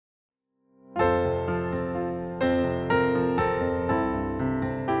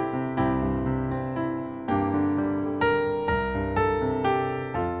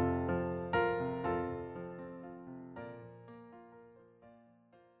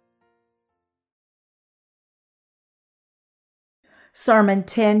Sermon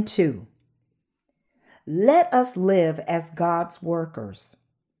 10:2. Let us live as God's workers.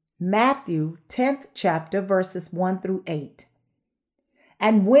 Matthew 10th chapter verses 1 through 8.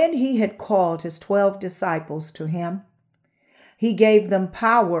 And when he had called his 12 disciples to him, he gave them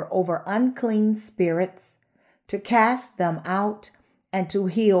power over unclean spirits to cast them out and to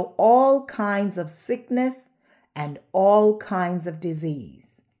heal all kinds of sickness and all kinds of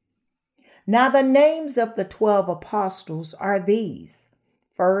disease. Now the names of the 12 apostles are these.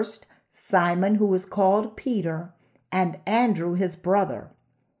 First, Simon, who is called Peter, and Andrew his brother,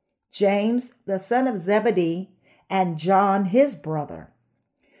 James the son of Zebedee, and John his brother,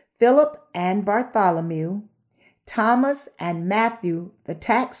 Philip and Bartholomew, Thomas and Matthew the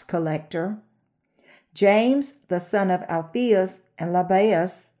tax collector, James the son of Alphaeus and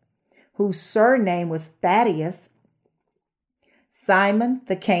Lebbaeus, whose surname was Thaddeus, Simon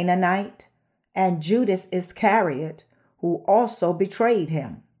the Canaanite, and Judas Iscariot, who also betrayed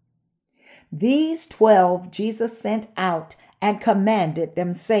him. These 12 Jesus sent out and commanded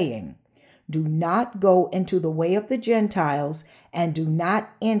them, saying, Do not go into the way of the Gentiles, and do not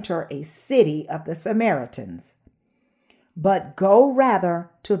enter a city of the Samaritans, but go rather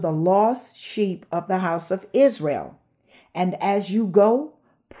to the lost sheep of the house of Israel. And as you go,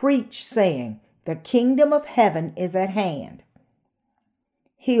 preach, saying, The kingdom of heaven is at hand.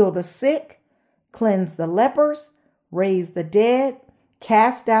 Heal the sick, cleanse the lepers, raise the dead,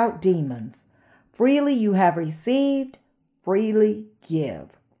 cast out demons. Freely you have received, freely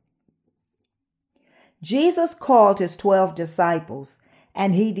give. Jesus called his 12 disciples,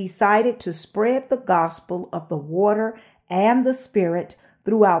 and he decided to spread the gospel of the water and the Spirit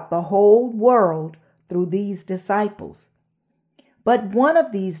throughout the whole world through these disciples. But one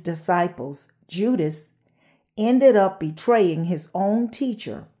of these disciples, Judas, ended up betraying his own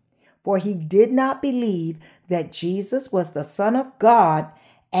teacher, for he did not believe that Jesus was the Son of God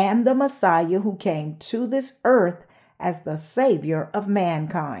and the Messiah who came to this earth as the Savior of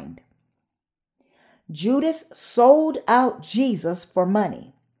mankind. Judas sold out Jesus for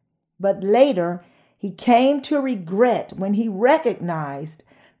money, but later he came to regret when he recognized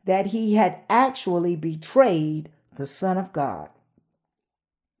that he had actually betrayed the Son of God.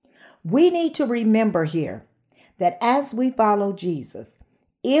 We need to remember here that as we follow Jesus,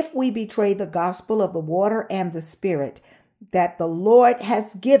 if we betray the gospel of the water and the Spirit that the Lord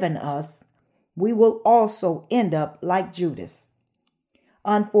has given us, we will also end up like Judas.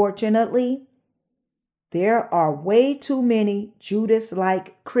 Unfortunately, there are way too many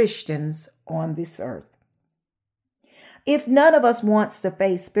Judas-like Christians on this earth. If none of us wants to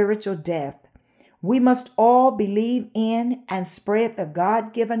face spiritual death, we must all believe in and spread the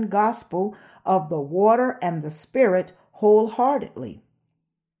God-given gospel of the water and the Spirit wholeheartedly.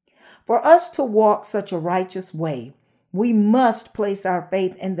 For us to walk such a righteous way, we must place our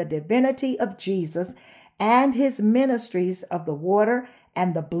faith in the divinity of Jesus and his ministries of the water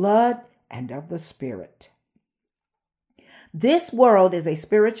and the blood and of the Spirit. This world is a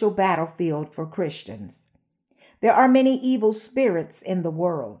spiritual battlefield for Christians. There are many evil spirits in the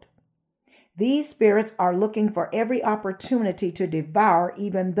world. These spirits are looking for every opportunity to devour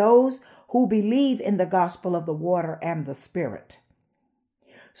even those who believe in the gospel of the water and the Spirit.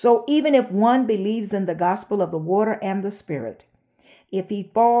 So even if one believes in the gospel of the water and the Spirit, if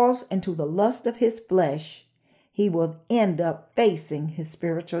he falls into the lust of his flesh, he will end up facing his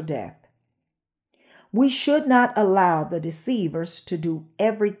spiritual death. We should not allow the deceivers to do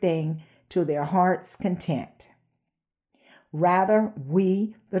everything to their heart's content. Rather,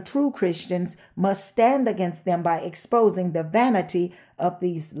 we, the true Christians, must stand against them by exposing the vanity of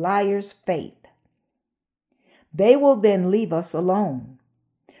these liars' faith. They will then leave us alone.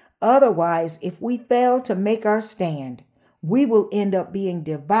 Otherwise, if we fail to make our stand, we will end up being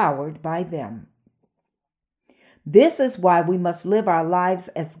devoured by them. This is why we must live our lives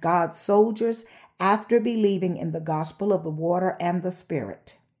as God's soldiers after believing in the gospel of the water and the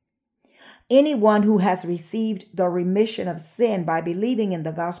Spirit. Anyone who has received the remission of sin by believing in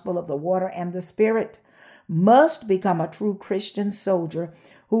the gospel of the water and the Spirit must become a true Christian soldier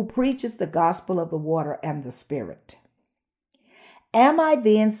who preaches the gospel of the water and the Spirit. Am I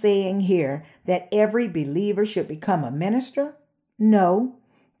then saying here that every believer should become a minister? No,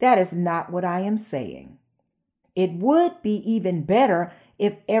 that is not what I am saying. It would be even better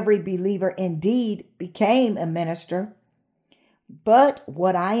if every believer indeed became a minister. But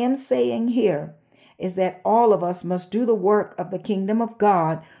what I am saying here is that all of us must do the work of the kingdom of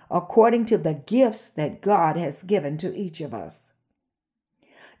God according to the gifts that God has given to each of us.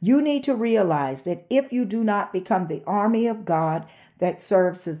 You need to realize that if you do not become the army of God that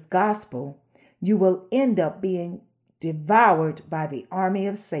serves his gospel, you will end up being devoured by the army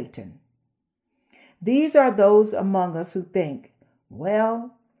of Satan. These are those among us who think,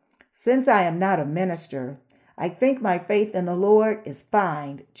 well, since I am not a minister, I think my faith in the Lord is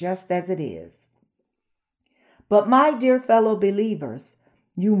fine just as it is. But my dear fellow believers,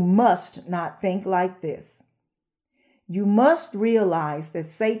 you must not think like this. You must realize that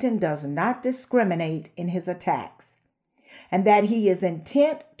Satan does not discriminate in his attacks, and that he is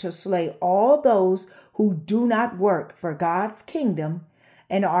intent to slay all those who do not work for God's kingdom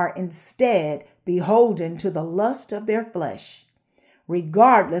and are instead beholden to the lust of their flesh,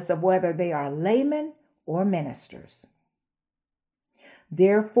 regardless of whether they are laymen or ministers.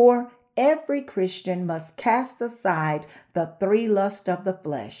 Therefore, every Christian must cast aside the three lusts of the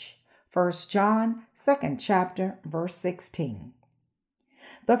flesh. 1 John 2nd chapter, verse 16.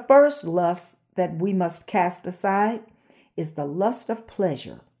 The first lust that we must cast aside is the lust of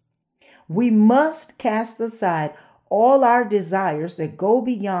pleasure. We must cast aside all our desires that go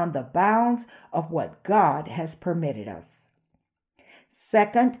beyond the bounds of what God has permitted us.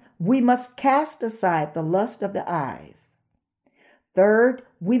 Second, we must cast aside the lust of the eyes. Third,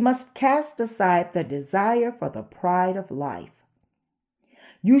 we must cast aside the desire for the pride of life.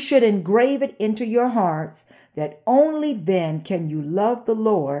 You should engrave it into your hearts that only then can you love the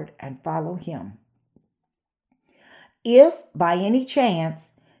Lord and follow him. If by any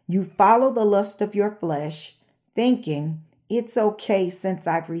chance you follow the lust of your flesh, thinking it's okay since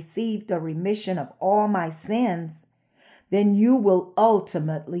I've received the remission of all my sins, then you will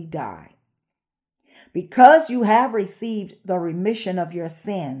ultimately die. Because you have received the remission of your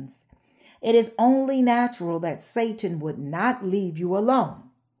sins, it is only natural that Satan would not leave you alone,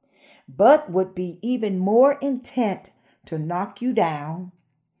 but would be even more intent to knock you down,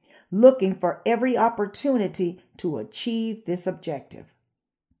 looking for every opportunity to achieve this objective.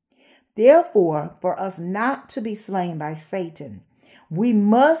 Therefore, for us not to be slain by Satan, we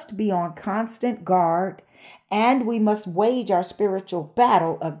must be on constant guard, and we must wage our spiritual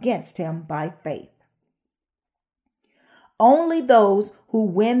battle against him by faith. Only those who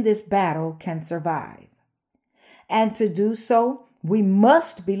win this battle can survive. And to do so, we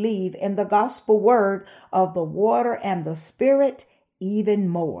must believe in the gospel word of the water and the Spirit even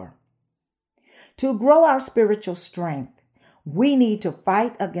more. To grow our spiritual strength, we need to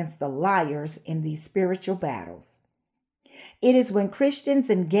fight against the liars in these spiritual battles. It is when Christians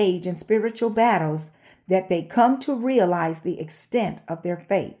engage in spiritual battles that they come to realize the extent of their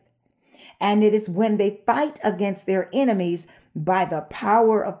faith. And it is when they fight against their enemies by the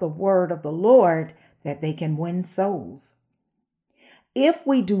power of the word of the Lord that they can win souls. If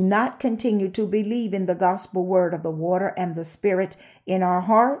we do not continue to believe in the gospel word of the water and the Spirit in our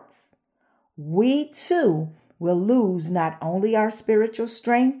hearts, we too will lose not only our spiritual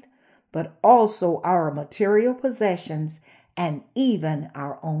strength, but also our material possessions and even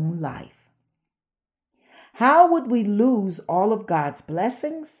our own life. How would we lose all of God's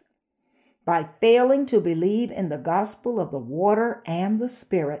blessings? By failing to believe in the gospel of the water and the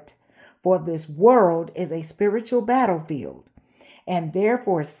Spirit, for this world is a spiritual battlefield, and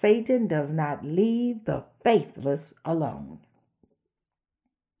therefore Satan does not leave the faithless alone.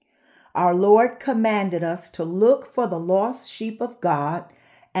 Our Lord commanded us to look for the lost sheep of God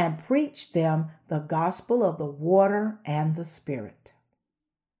and preach them the gospel of the water and the Spirit.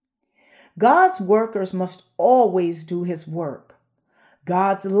 God's workers must always do his work.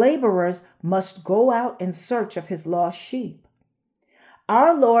 God's laborers must go out in search of his lost sheep.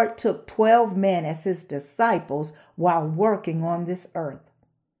 Our Lord took 12 men as his disciples while working on this earth.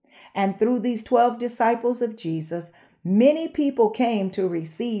 And through these 12 disciples of Jesus, many people came to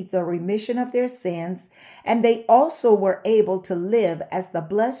receive the remission of their sins, and they also were able to live as the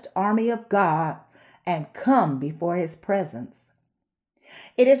blessed army of God and come before his presence.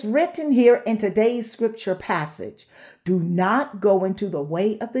 It is written here in today's scripture passage, "Do not go into the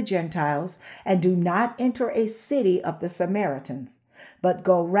way of the Gentiles, and do not enter a city of the Samaritans, but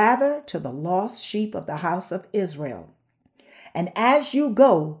go rather to the lost sheep of the house of Israel. And as you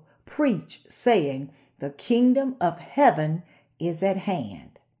go, preach, saying, the kingdom of heaven is at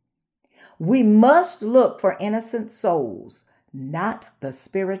hand." We must look for innocent souls, not the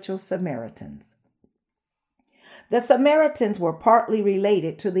spiritual Samaritans. The Samaritans were partly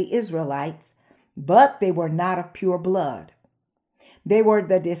related to the Israelites, but they were not of pure blood. They were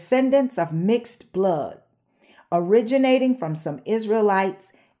the descendants of mixed blood, originating from some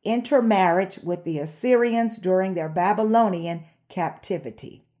Israelites' intermarriage with the Assyrians during their Babylonian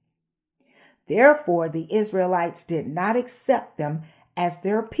captivity. Therefore, the Israelites did not accept them as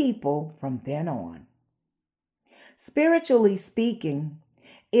their people from then on. Spiritually speaking,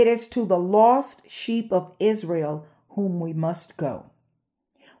 it is to the lost sheep of Israel whom we must go.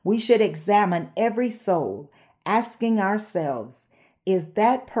 We should examine every soul, asking ourselves, is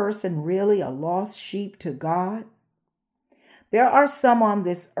that person really a lost sheep to God? There are some on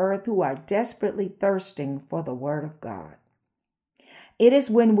this earth who are desperately thirsting for the Word of God. It is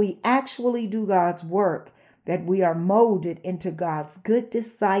when we actually do God's work that we are molded into God's good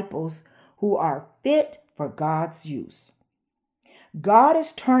disciples who are fit for God's use. God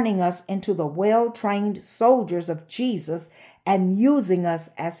is turning us into the well-trained soldiers of Jesus and using us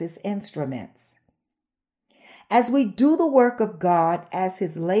as his instruments. As we do the work of God as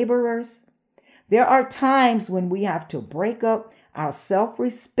his laborers, there are times when we have to break up our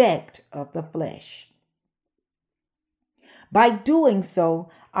self-respect of the flesh. By doing so,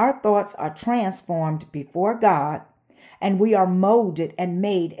 our thoughts are transformed before God, and we are molded and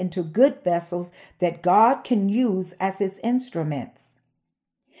made into good vessels that God can use as his instruments.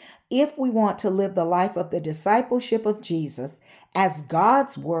 If we want to live the life of the discipleship of Jesus as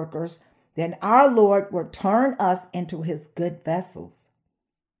God's workers, then our Lord will turn us into his good vessels.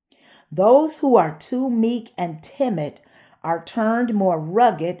 Those who are too meek and timid are turned more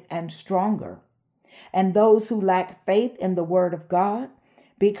rugged and stronger. And those who lack faith in the word of God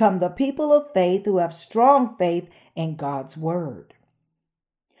become the people of faith who have strong faith in God's word.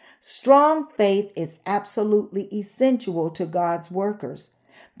 Strong faith is absolutely essential to God's workers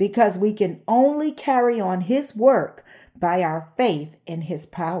because we can only carry on his work by our faith in his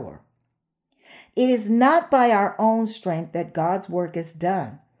power. It is not by our own strength that God's work is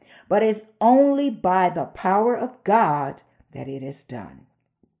done, but it's only by the power of God that it is done.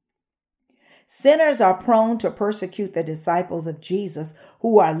 Sinners are prone to persecute the disciples of Jesus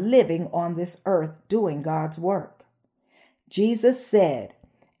who are living on this earth doing God's work. Jesus said,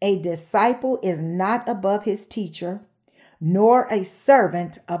 "A disciple is not above his teacher, nor a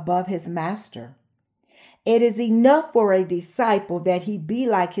servant above his master. It is enough for a disciple that he be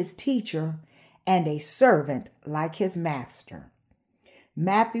like his teacher and a servant like his master."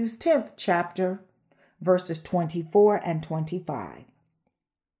 Matthew's 10th chapter, verses 24 and 25.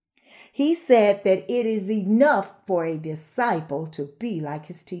 He said that it is enough for a disciple to be like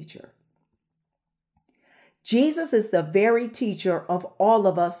his teacher. Jesus is the very teacher of all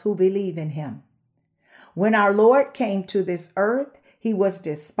of us who believe in him. When our Lord came to this earth, he was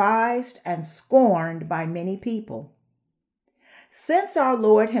despised and scorned by many people. Since our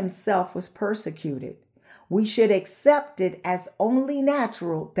Lord himself was persecuted, we should accept it as only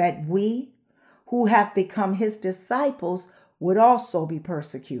natural that we, who have become his disciples, would also be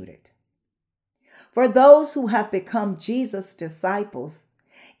persecuted. For those who have become Jesus' disciples,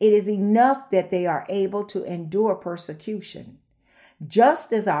 it is enough that they are able to endure persecution,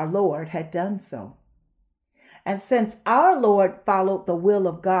 just as our Lord had done so. And since our Lord followed the will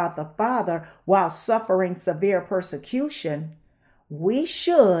of God the Father while suffering severe persecution, we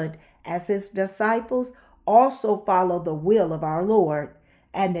should, as his disciples, also follow the will of our Lord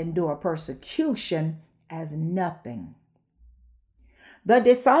and endure persecution as nothing. The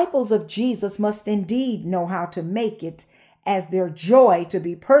disciples of Jesus must indeed know how to make it as their joy to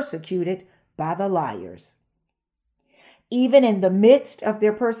be persecuted by the liars. Even in the midst of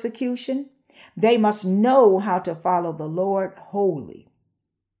their persecution, they must know how to follow the Lord wholly.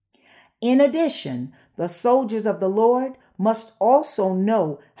 In addition, the soldiers of the Lord must also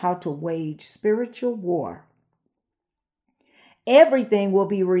know how to wage spiritual war. Everything will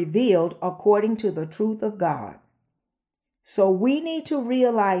be revealed according to the truth of God. So we need to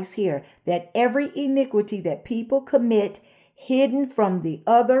realize here that every iniquity that people commit hidden from the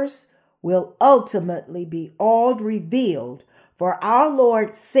others will ultimately be all revealed. For our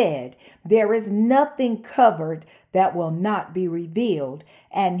Lord said, "There is nothing covered that will not be revealed,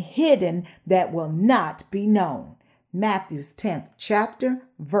 and hidden that will not be known." Matthew's 10th chapter,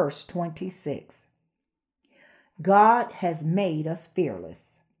 verse 26. God has made us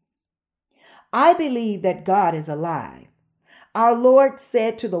fearless. I believe that God is alive. Our Lord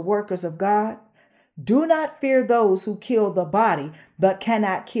said to the workers of God, "Do not fear those who kill the body, but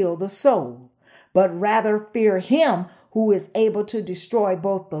cannot kill the soul, but rather fear him who is able to destroy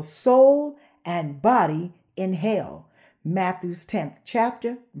both the soul and body in hell." Matthew's 10th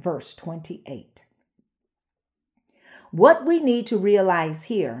chapter, verse 28. What we need to realize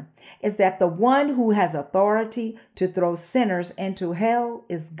here is that the one who has authority to throw sinners into hell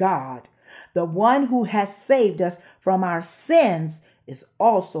is God. The one who has saved us from our sins is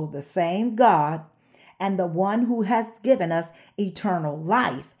also the same God, and the one who has given us eternal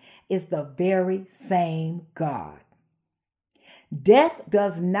life is the very same God. Death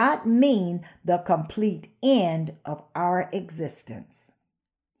does not mean the complete end of our existence.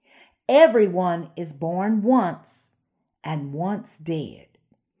 Everyone is born once and once dead.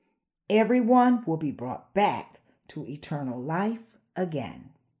 Everyone will be brought back to eternal life again.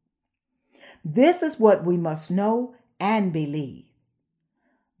 This is what we must know and believe.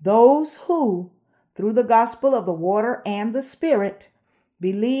 Those who, through the gospel of the water and the Spirit,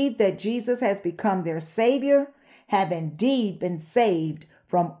 believe that Jesus has become their Savior have indeed been saved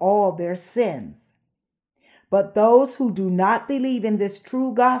from all their sins. But those who do not believe in this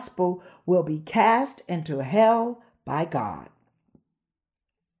true gospel will be cast into hell by God.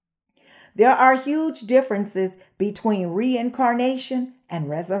 There are huge differences between reincarnation and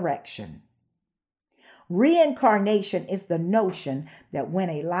resurrection. Reincarnation is the notion that when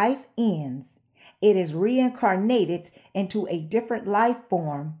a life ends, it is reincarnated into a different life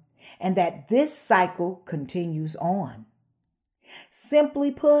form, and that this cycle continues on.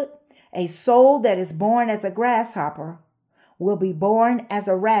 Simply put, a soul that is born as a grasshopper will be born as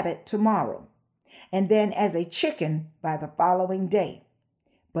a rabbit tomorrow, and then as a chicken by the following day.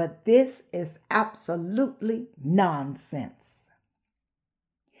 But this is absolutely nonsense.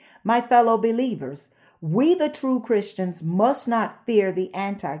 My fellow believers, we the true Christians must not fear the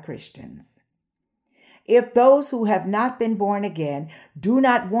anti-Christians. If those who have not been born again do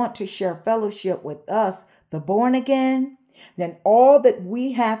not want to share fellowship with us, the born again, then all that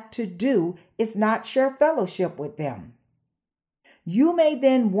we have to do is not share fellowship with them. You may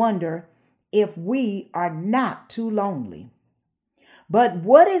then wonder if we are not too lonely. But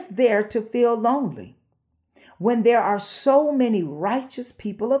what is there to feel lonely when there are so many righteous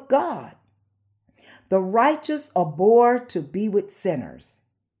people of God? The righteous abhor to be with sinners.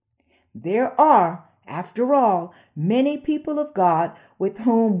 There are, after all, many people of God with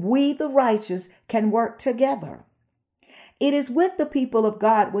whom we, the righteous, can work together. It is with the people of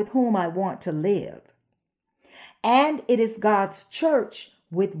God with whom I want to live. And it is God's church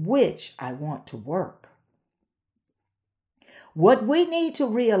with which I want to work. What we need to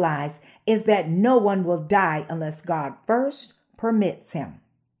realize is that no one will die unless God first permits him.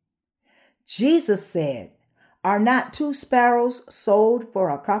 Jesus said, "Are not 2 sparrows sold for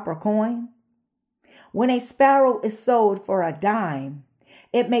a copper coin?" When a sparrow is sold for a dime,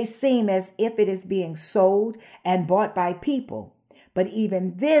 it may seem as if it is being sold and bought by people, but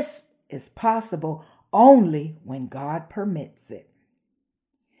even this is possible only when God permits it.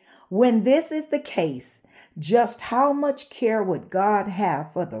 When this is the case, just how much care would God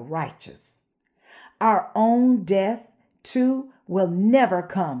have for the righteous? Our own death, too, will never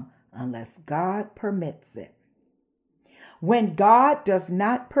come unless God permits it. When God does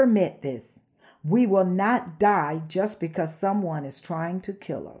not permit this, we will not die just because someone is trying to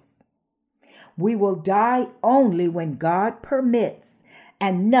kill us. We will die only when God permits,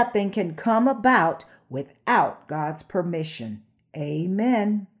 and nothing can come about without God's permission.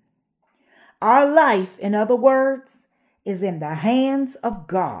 Amen. Our life, in other words, is in the hands of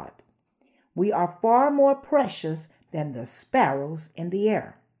God. We are far more precious than the sparrows in the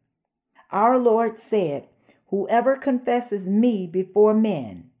air. Our Lord said, "Whoever confesses me before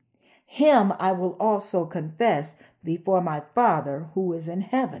men, him I will also confess before my Father who is in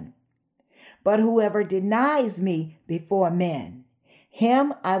heaven. But whoever denies me before men,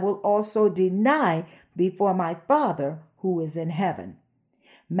 him I will also deny before my Father who is in heaven."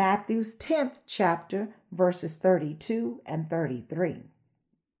 Matthew's 10th chapter, verses 32 and 33.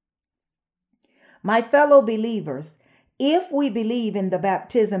 My fellow believers, if we believe in the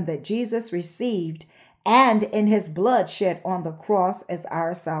baptism that Jesus received and in his blood shed on the cross as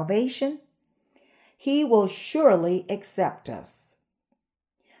our salvation, he will surely accept us.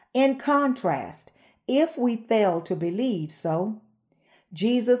 In contrast, if we fail to believe so,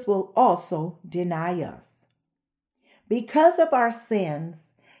 Jesus will also deny us. Because of our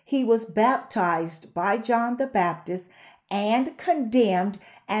sins, he was baptized by John the Baptist and condemned,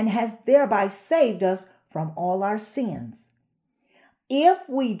 and has thereby saved us from all our sins. If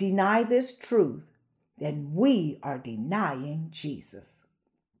we deny this truth, then we are denying Jesus.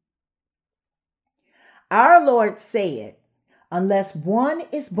 Our Lord said, "Unless one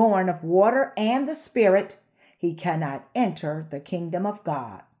is born of water and the Spirit, he cannot enter the kingdom of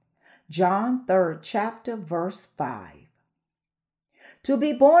God." John 3rd chapter, verse 5. To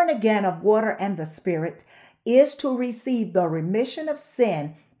be born again of water and the Spirit is to receive the remission of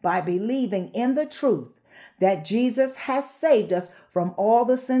sin by believing in the truth that Jesus has saved us from all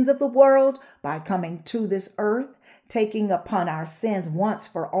the sins of the world by coming to this earth, taking upon our sins once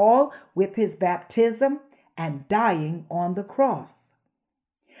for all with his baptism, and dying on the cross.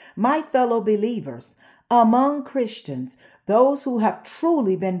 My fellow believers, among Christians, those who have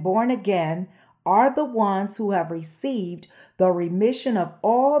truly been born again are the ones who have received the remission of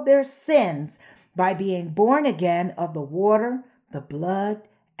all their sins by being born again of the water, the blood,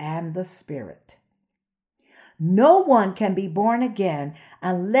 and the Spirit. No one can be born again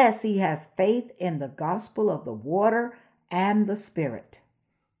unless he has faith in the gospel of the water and the Spirit.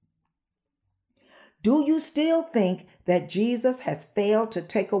 Do you still think that Jesus has failed to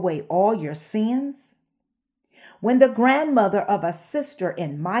take away all your sins? When the grandmother of a sister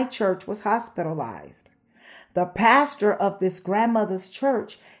in my church was hospitalized, the pastor of this grandmother's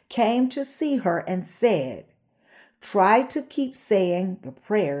church came to see her and said, "Try to keep saying the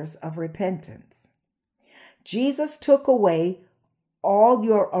prayers of repentance." Jesus took away all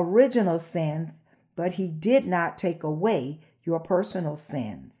your original sins, but he did not take away your personal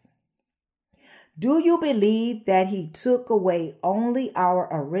sins. Do you believe that he took away only our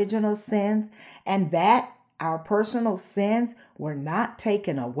original sins and that our personal sins were not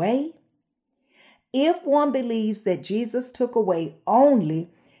taken away? If one believes that Jesus took away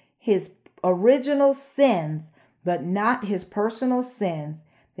only his original sins, but not his personal sins,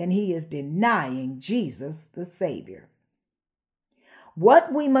 then he is denying Jesus the Savior.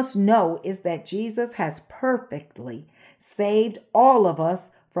 What we must know is that Jesus has perfectly saved all of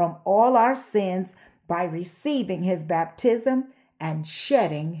us from all our sins by receiving his baptism and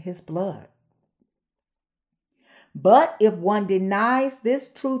shedding his blood. But if one denies this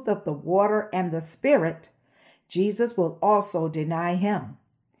truth of the water and the Spirit, Jesus will also deny him.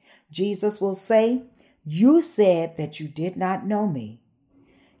 Jesus will say, "You said that you did not know me.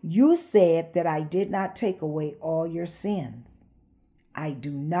 You said that I did not take away all your sins. I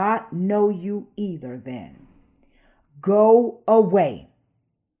do not know you either then. Go away.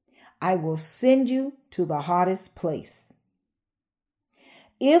 I will send you to the hottest place."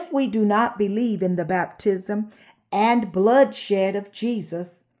 If we do not believe in the baptism and bloodshed of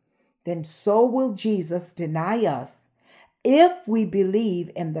Jesus, then so will Jesus deny us. If we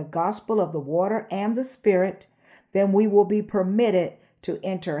believe in the gospel of the water and the Spirit, then we will be permitted to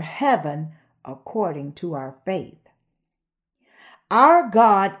enter heaven according to our faith. Our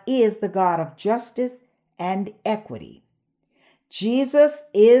God is the God of justice and equity. Jesus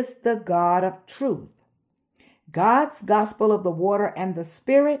is the God of truth. God's gospel of the water and the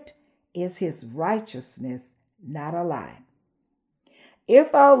Spirit is his righteousness, not a lie.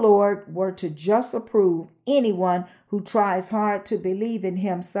 If our Lord were to just approve anyone who tries hard to believe in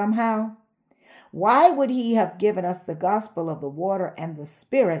him somehow, why would he have given us the gospel of the water and the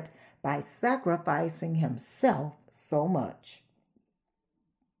Spirit by sacrificing himself so much?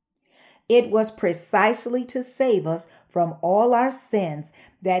 It was precisely to save us from all our sins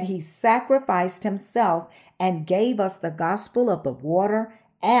that he sacrificed himself and gave us the gospel of the water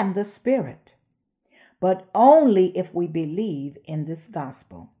and the Spirit. But only if we believe in this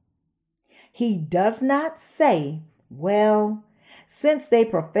gospel. He does not say, "Well, since they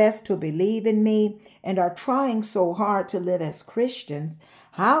profess to believe in me and are trying so hard to live as Christians,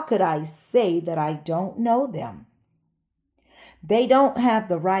 how could I say that I don't know them? They don't have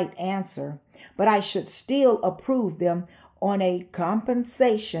the right answer, but I should still approve them on a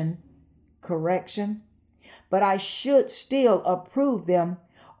but I should still approve them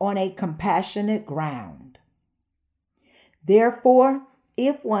on a compassionate ground." Therefore,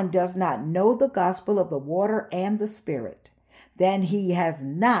 if one does not know the gospel of the water and the Spirit, then he has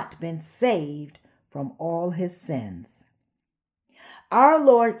not been saved from all his sins. Our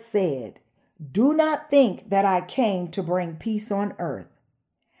Lord said, "Do not think that I came to bring peace on earth.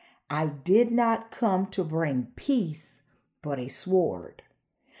 I did not come to bring peace, but a sword."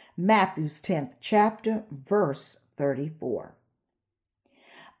 Matthew's 10th chapter, verse 34.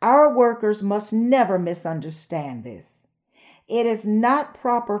 Our workers must never misunderstand this. It is not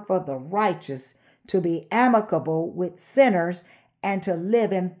proper for the righteous to be amicable with sinners and to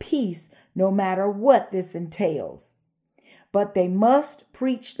live in peace no matter what this entails. But they must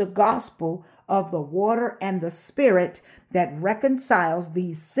preach the gospel of the water and the Spirit that reconciles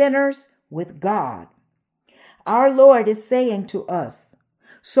these sinners with God. Our Lord is saying to us,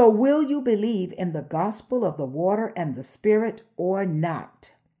 "So will you believe in the gospel of the water and the Spirit or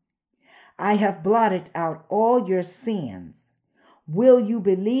not? I have blotted out all your sins. Will you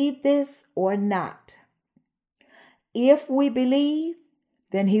believe this or not?" If we believe,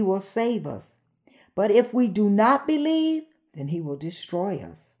 then he will save us. But if we do not believe, then he will destroy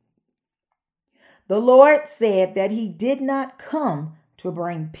us. The Lord said that he did not come to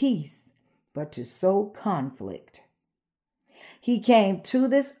bring peace, but to sow conflict. He came to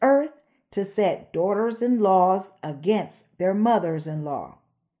this earth to set daughters-in-laws against their mothers-in-law,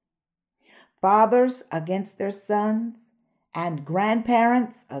 fathers against their sons, and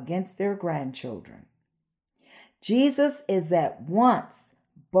grandparents against their grandchildren. Jesus is at once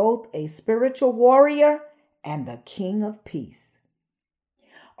both a spiritual warrior and the King of Peace.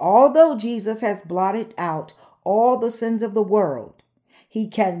 Although Jesus has blotted out all the sins of the world, he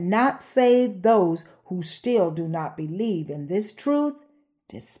cannot save those who still do not believe in this truth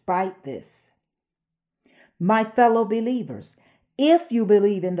despite this. My fellow believers, if you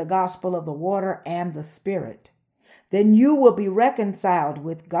believe in the gospel of the water and the Spirit, then you will be reconciled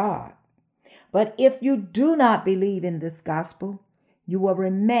with God. But if you do not believe in this gospel, you will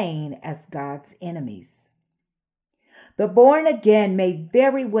remain as God's enemies. The born again may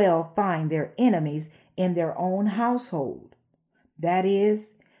very well find their enemies in their own household. That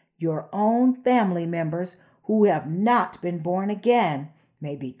is, your own family members who have not been born again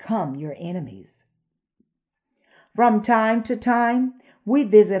may become your enemies. From time to time, we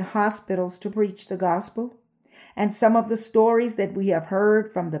visit hospitals to preach the gospel, and some of the stories that we have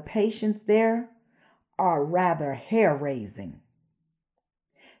heard from the patients there are rather hair-raising.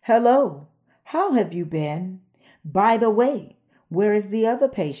 Hello, how have you been? By the way, where is the other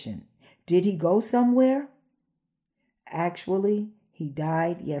patient? Did he go somewhere? Actually, he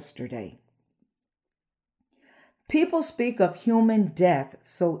died yesterday. People speak of human death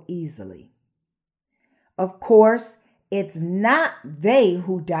so easily. Of course, it's not they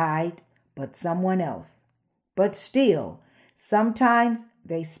who died, but someone else. But still, sometimes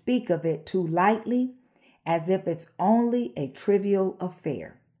they speak of it too lightly, as if it's only a trivial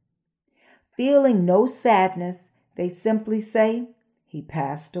affair. Feeling no sadness, they simply say, he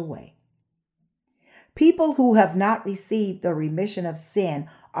passed away. People who have not received the remission of sin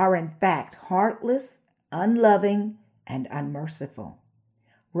are in fact heartless, unloving, and unmerciful.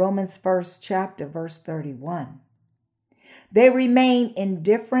 Romans 1st chapter, verse 31. They remain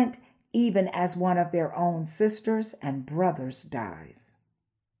indifferent even as one of their own sisters and brothers dies.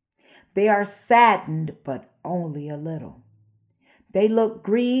 They are saddened, but only a little. They look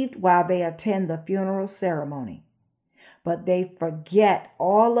grieved while they attend the funeral ceremony, but they forget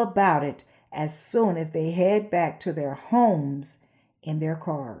all about it as soon as they head back to their homes in their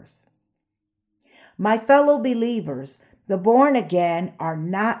cars. My fellow believers, the born again are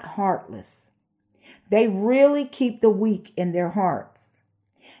not heartless. They really keep the weak in their hearts.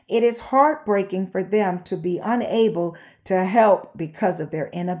 It is heartbreaking for them to be unable to help because of their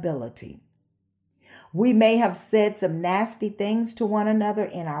inability. We may have said some nasty things to one another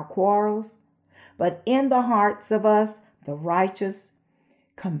in our quarrels, but in the hearts of us, the righteous,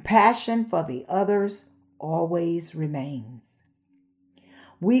 compassion for the others always remains.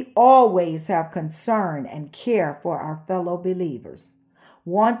 We always have concern and care for our fellow believers,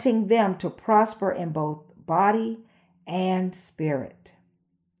 wanting them to prosper in both body and spirit.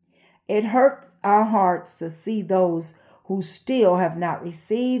 It hurts our hearts to see those who still have not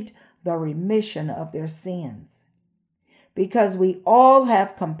received the remission of their sins, because we all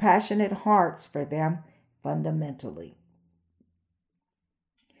have compassionate hearts for them fundamentally.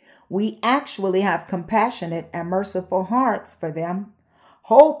 We actually have compassionate and merciful hearts for them,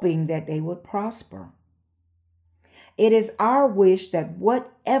 hoping that they would prosper. It is our wish that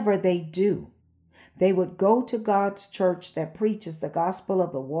whatever they do, they would go to God's church that preaches the gospel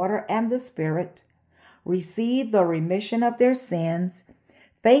of the water and the Spirit, receive the remission of their sins,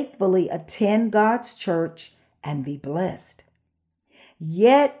 faithfully attend God's church, and be blessed.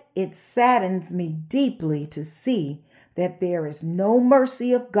 Yet it saddens me deeply to see that there is no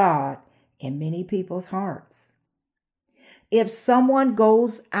mercy of God in many people's hearts. If someone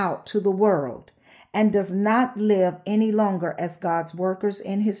goes out to the world and does not live any longer as God's workers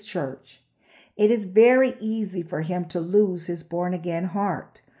in his church, it is very easy for him to lose his born-again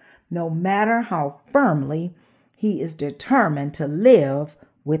heart, no matter how firmly he is determined to live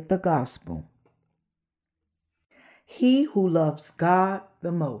with the gospel. He who loves God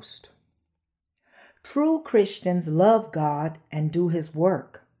the most. True Christians love God and do his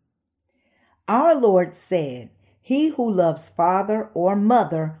work. Our Lord said, "He who loves father or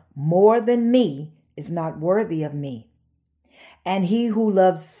mother more than me is not worthy of me. And he who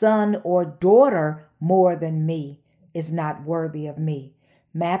loves son or daughter more than me is not worthy of me."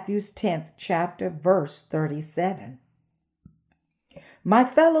 Matthew's 10th chapter, verse 37. My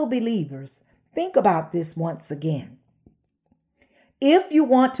fellow believers, think about this once again. If you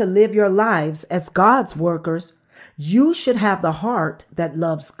want to live your lives as God's workers, you should have the heart that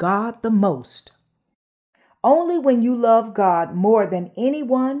loves God the most. Only when you love God more than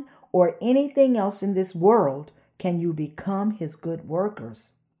anyone or anything else in this world can you become his good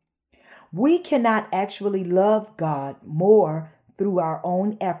workers. We cannot actually love God more through our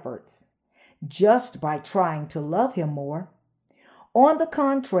own efforts, just by trying to love him more. On the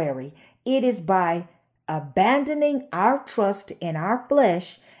contrary, it is by abandoning our trust in our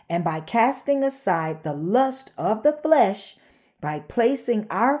flesh and by casting aside the lust of the flesh, by placing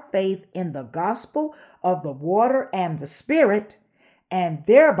our faith in the gospel of the water and the Spirit, and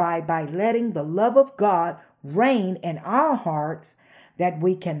thereby by letting the love of God reign in our hearts, that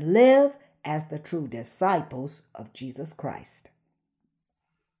we can live as the true disciples of Jesus Christ.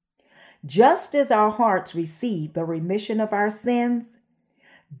 Just as our hearts receive the remission of our sins,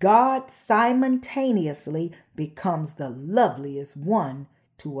 God simultaneously becomes the loveliest one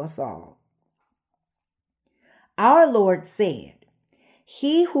to us all. Our Lord said,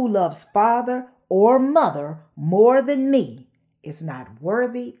 "He who loves father or mother more than me is not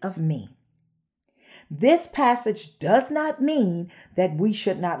worthy of me." This passage does not mean that we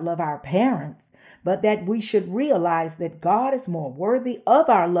should not love our parents, but that we should realize that God is more worthy of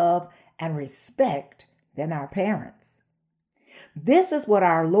our love and respect than our parents. This is what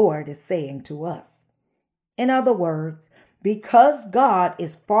our Lord is saying to us. In other words, because God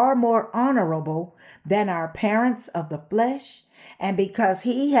is far more honorable than our parents of the flesh, and because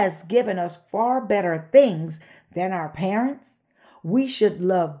He has given us far better things than our parents, we should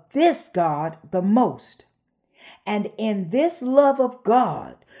love this God the most. And in this love of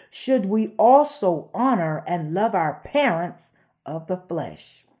God, should we also honor and love our parents of the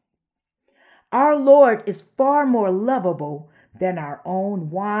flesh. Our Lord is far more lovable than our own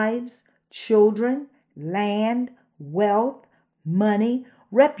wives, children, land, wealth, money,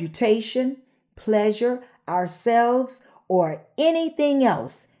 reputation, pleasure, ourselves, or anything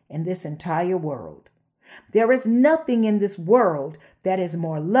else in this entire world. There is nothing in this world that is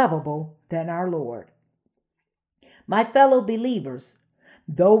more lovable than our Lord. My fellow believers,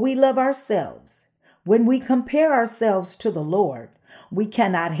 though we love ourselves, when we compare ourselves to the Lord, we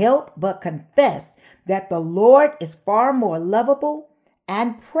cannot help but confess that the Lord is far more lovable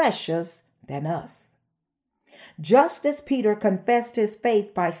and precious than us. Just as Peter confessed his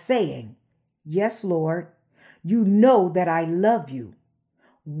faith by saying, "Yes, Lord, you know that I love you,"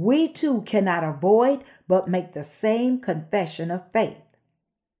 we too cannot avoid but make the same confession of faith.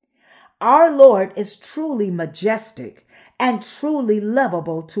 Our Lord is truly majestic and truly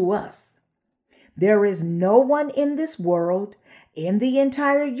lovable to us. There is no one in this world, in the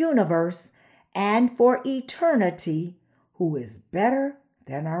entire universe, and for eternity who is better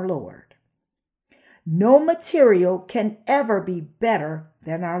than our Lord. No material can ever be better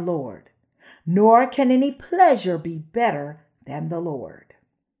than our Lord, nor can any pleasure be better than the Lord.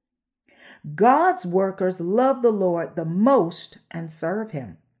 God's workers love the Lord the most and serve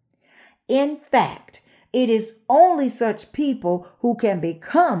Him. In fact, it is only such people who can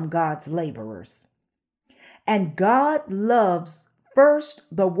become God's laborers. And God loves first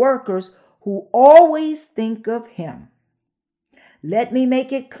the workers who always think of Him. Let me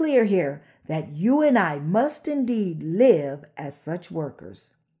make it clear here that you and I must indeed live as such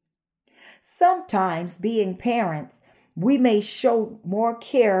workers. Sometimes, being parents, we may show more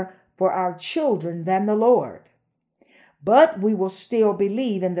care for our children than the Lord. But we will still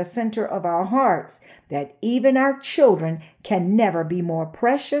believe in the center of our hearts that even our children can never be more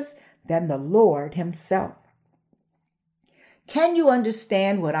precious than the Lord Himself. Can you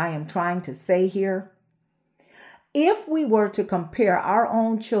understand what I am trying to say here? If we were to compare our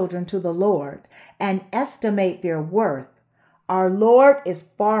own children to the Lord and estimate their worth, our Lord is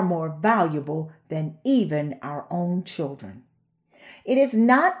far more valuable than even our own children. It is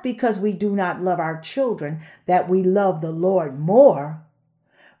not because we do not love our children that we love the Lord more,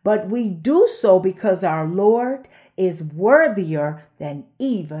 but we do so because our Lord is worthier than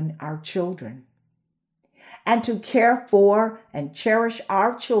even our children. And to care for and cherish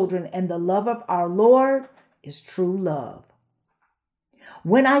our children in the love of our Lord is true love.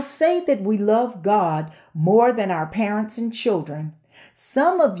 When I say that we love God more than our parents and children,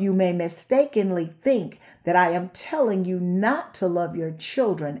 some of you may mistakenly think that I am telling you not to love your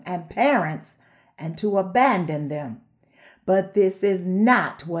children and parents and to abandon them. But this is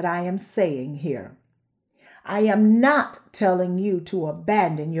not what I am saying here. I am not telling you to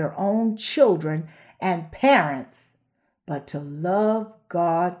abandon your own children and parents, but to love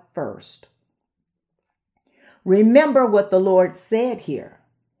God first. Remember what the Lord said here.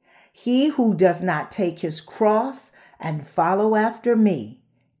 He who does not take his cross and follow after me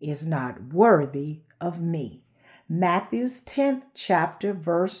is not worthy of me. Matthew's 10th chapter,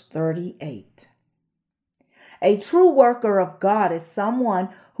 verse 38. A true worker of God is someone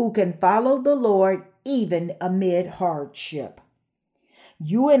who can follow the Lord even amid hardship.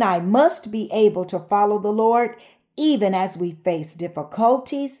 You and I must be able to follow the Lord even as we face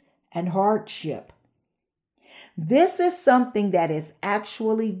difficulties and hardship. This is something that is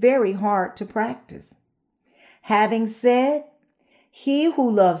actually very hard to practice. having said, "He who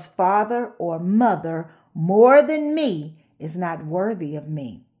loves father or mother more than me is not worthy of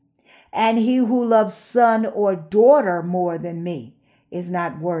me, and he who loves son or daughter more than me is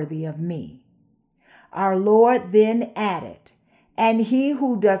not worthy of me." Our Lord then added, "And he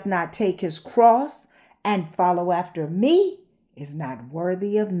who does not take his cross and follow after me is not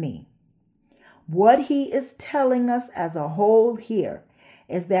worthy of me." What he is telling us as a whole here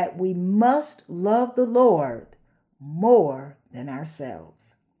is that we must love the Lord more than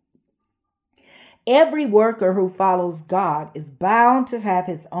ourselves. Every worker who follows God is bound to have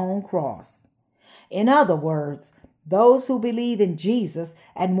his own cross. In other words, those who believe in Jesus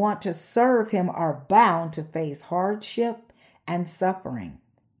and want to serve him are bound to face hardship and suffering.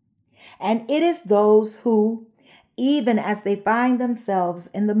 And it is those who, even as they find themselves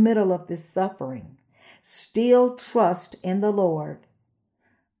in the middle of this suffering, still trust in the Lord,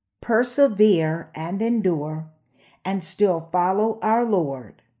 persevere and endure, and still follow our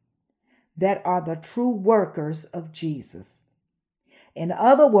Lord, that are the true workers of Jesus. In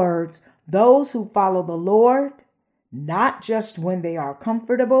other words, those who follow the Lord, not just when they are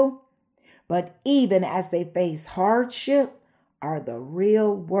comfortable, but even as they face hardship, are the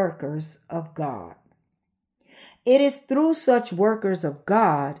real workers of God. It is through such workers of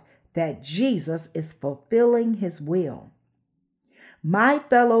God that Jesus is fulfilling his will. My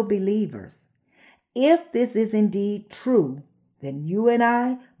fellow believers, if this is indeed true, then you and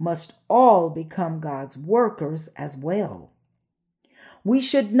I must all become God's workers as well. We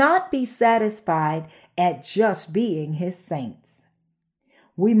should not be satisfied at just being his saints.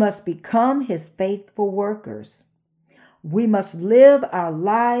 We must become his faithful workers. We must live our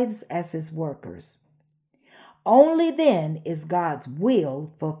lives as his workers. Only then is God's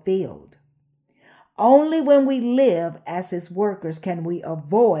will fulfilled. Only when we live as his workers can we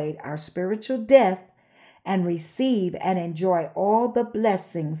avoid our spiritual death and receive and enjoy all the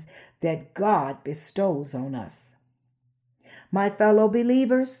blessings that God bestows on us. My fellow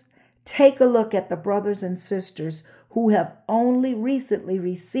believers, take a look at the brothers and sisters who have only recently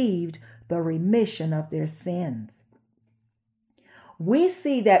received the remission of their sins. We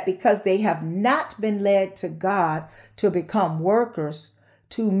see that because they have not been led to God to become workers,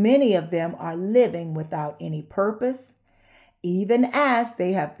 too many of them are living without any purpose, even as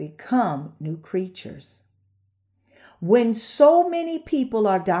they have become new creatures. When so many people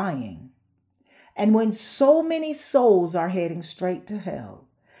are dying, and when so many souls are heading straight to hell,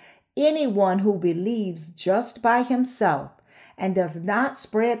 anyone who believes just by himself and does not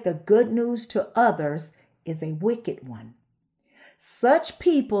spread the good news to others is a wicked one. Such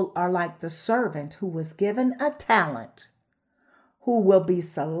people are like the servant who was given a talent, who will be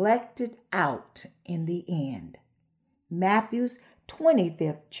selected out in the end. Matthew's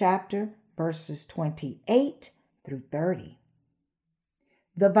 25th chapter, verses 28 through 30.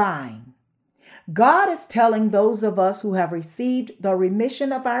 The vine. God is telling those of us who have received the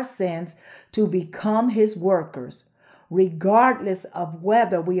remission of our sins to become his workers, regardless of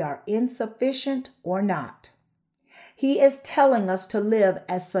whether we are insufficient or not. He is telling us to live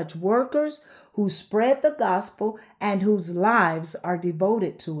as such workers who spread the gospel and whose lives are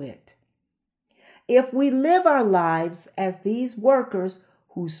devoted to it. If we live our lives as these workers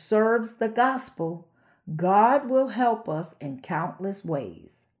who serves the gospel, God will help us in countless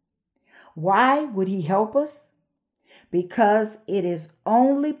ways. Why would he help us? Because it is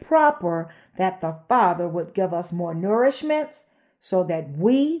only proper that the Father would give us more nourishments so that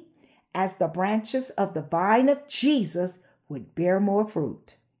we, as the branches of the vine of Jesus, would bear more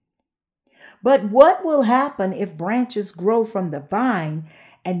fruit. But what will happen if branches grow from the vine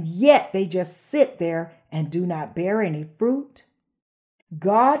and yet they just sit there and do not bear any fruit?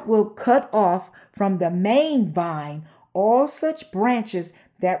 God will cut off from the main vine all such branches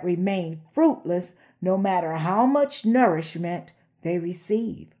that remain fruitless, no matter how much nourishment they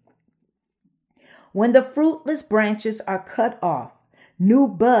receive. When the fruitless branches are cut off, new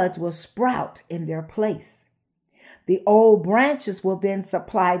buds will sprout in their place. The old branches will then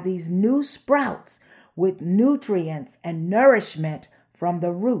supply these new sprouts with nutrients and nourishment from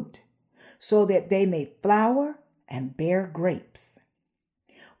the root, so that they may flower and bear grapes.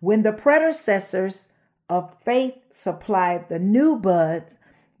 When the predecessors of faith supplied the new buds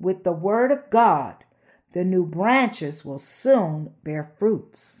with the word of God, the new branches will soon bear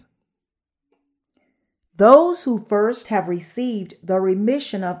fruits. Those who first have received the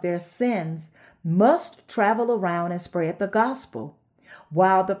remission of their sins must travel around and spread the gospel,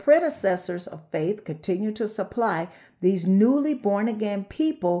 while the predecessors of faith continue to supply these newly born again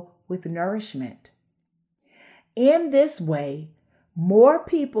people with nourishment. In this way, more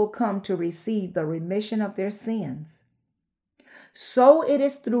people come to receive the remission of their sins. So it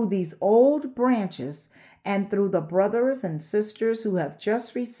is through these old branches and through the brothers and sisters who have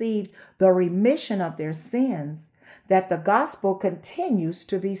just received the remission of their sins that the gospel continues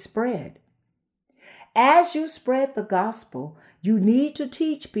to be spread. As you spread the gospel, you need to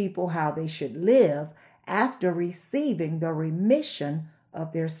teach people how they should live after receiving the remission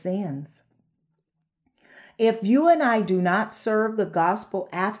of their sins. If you and I do not serve the gospel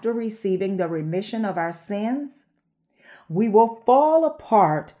after receiving the remission of our sins, we will fall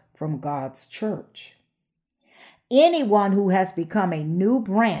apart from God's church. Anyone who has become a new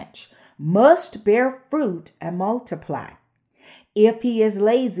branch must bear fruit and multiply. If he is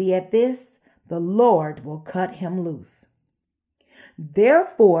lazy at this, the Lord will cut him loose.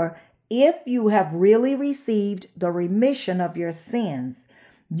 Therefore, if you have really received the remission of your sins,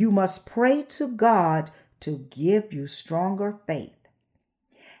 you must pray to God to give you stronger faith.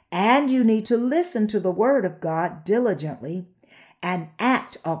 And you need to listen to the word of God diligently and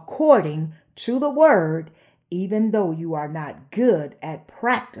act according to the word, even though you are not good at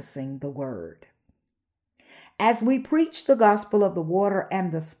practicing the word. As we preach the gospel of the water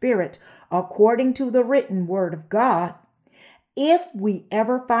and the Spirit according to the written word of God, if we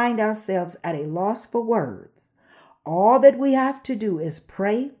ever find ourselves at a loss for words, all that we have to do is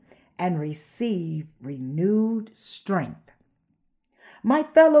pray and receive renewed strength. My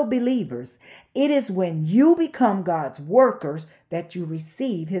fellow believers, it is when you become God's workers that you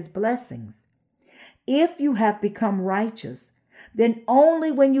receive his blessings. If you have become righteous, then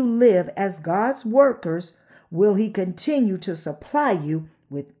only when you live as God's workers will he continue to supply you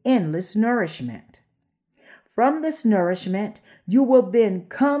with endless nourishment. From this nourishment, you will then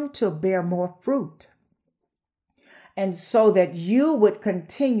come to bear more fruit. And so that you would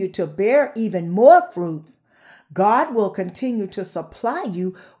continue to bear even more fruits, God will continue to supply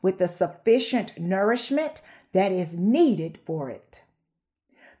you with the sufficient nourishment that is needed for it.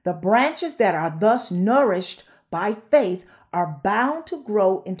 The branches that are thus nourished by faith are bound to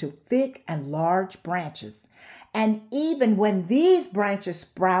grow into thick and large branches. And even when these branches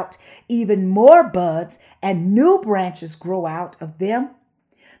sprout even more buds and new branches grow out of them,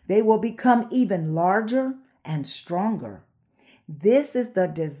 they will become even larger and stronger. This is the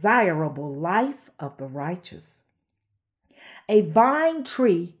desirable life of the righteous. A vine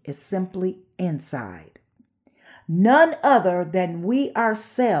tree is simply inside. None other than we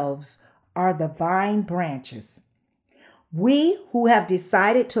ourselves are the vine branches. We who have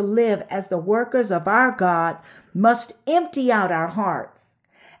decided to live as the workers of our God must empty out our hearts,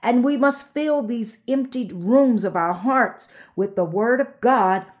 and we must fill these emptied rooms of our hearts with the word of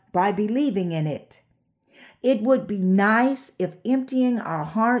God by believing in it. It would be nice if emptying our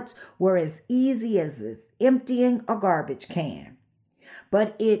hearts were as easy as emptying a garbage can,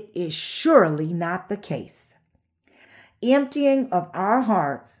 but it is surely not the case. Emptying of our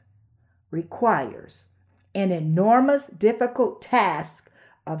hearts requires an enormous, difficult task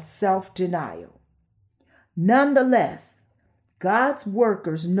of self-denial. Nonetheless, God's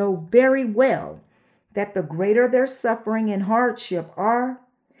workers know very well that the greater their suffering and hardship are,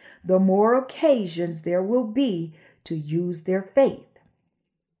 the more occasions there will be to use their faith,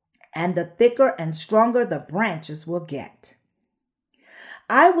 and the thicker and stronger the branches will get.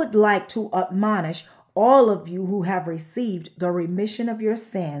 I would like to admonish all of you who have received the remission of your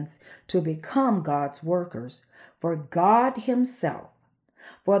sins to become God's workers for God himself,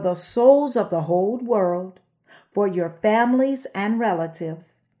 for the souls of the whole world, for your families and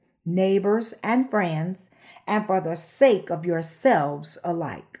relatives, neighbors and friends, and for the sake of yourselves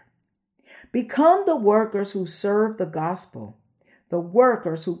alike. Become the workers who serve the gospel, the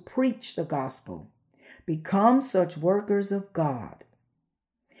workers who preach the gospel. Become such workers of God.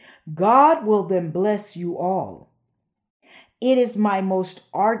 God will then bless you all. It is my most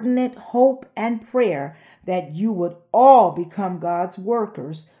ardent hope and prayer that you would all become God's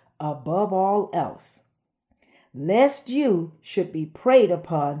workers above all else, lest you should be preyed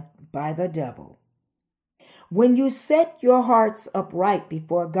upon by the devil. When you set your hearts upright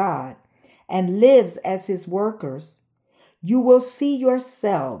before God and lives as his workers, you will see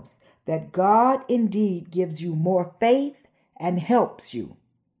yourselves that God indeed gives you more faith and helps you.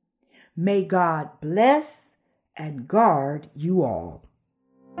 May God bless and guard you all.